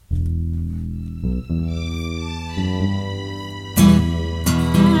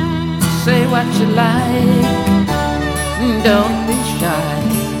what you like, don't be shy.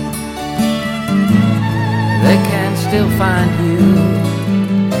 They can still find you,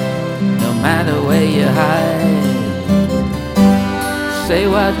 no matter where you hide. Say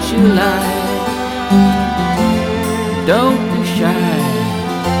what you like, don't be shy.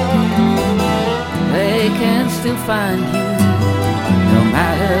 They can still find you, no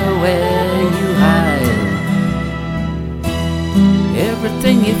matter where you hide.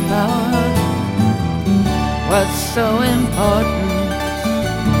 Everything you thought was so important,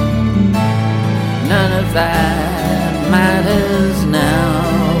 none of that matters now.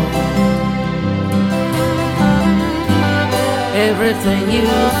 Everything you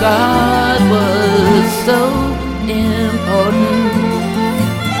thought was so important,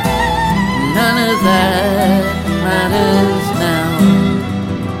 none of that matters now.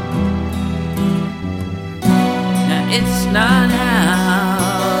 Now it's not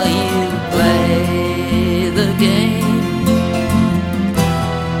how you play the game,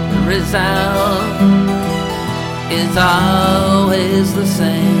 the result is always the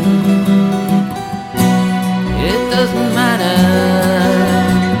same. It doesn't matter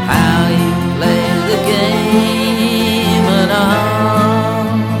how you play the game at all.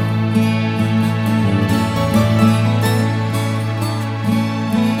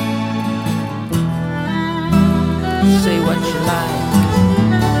 Say what you like,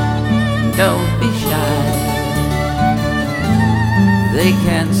 don't be shy. They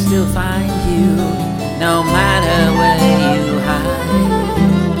can still find you, no matter where you hide.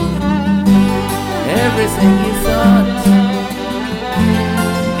 Everything you thought,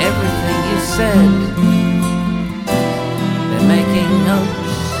 everything you said, they're making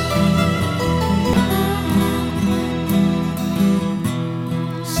notes.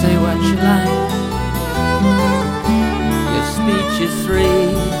 Say what you like, your speech is free.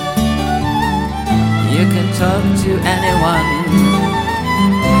 You can talk to anyone,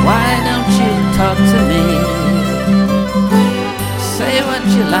 why don't you talk to me? Say what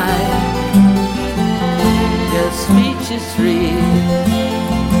you like, your speech is free.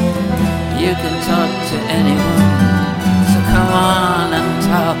 You can talk to anyone, so come on and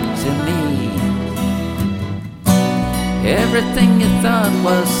talk to me. Everything you thought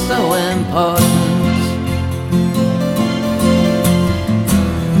was so important,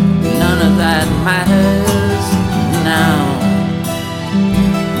 none of that matters now.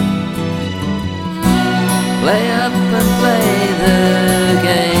 Play up and play the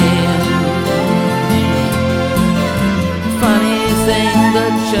game. Funny thing,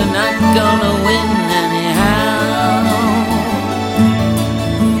 but you're not gonna win anyhow.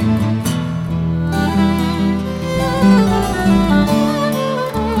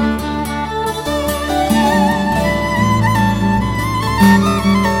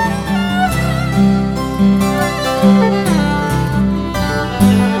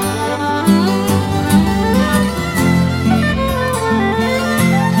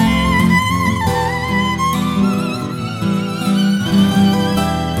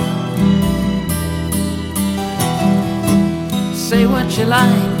 Say what you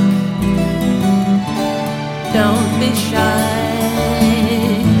like, don't be shy.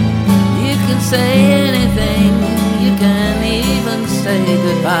 You can say anything, you can even say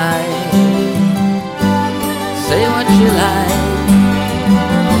goodbye. Say what you like,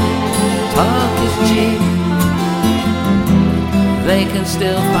 talk is cheap. They can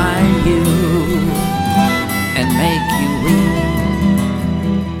still find you and make you weep.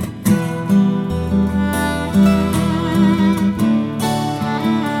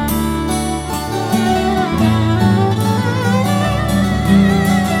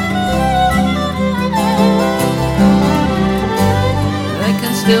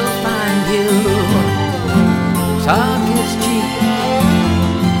 Still find you, talk is cheap.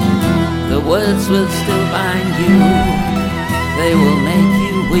 The words will still bind you, they will make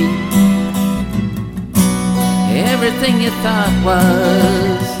you weep. Everything you thought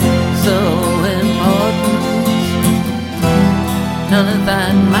was so important, none of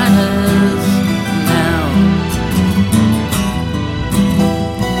that matters now.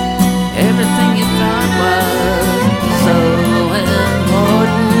 Everything you thought was so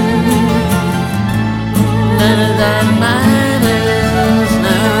important, none of that matters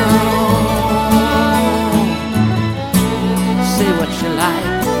now. Say what you like,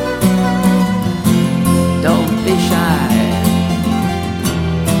 don't be shy.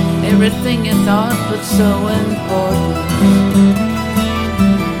 Everything you thought was so important,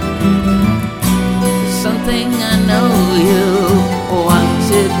 something I know you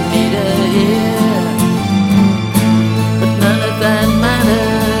wanted me to hear.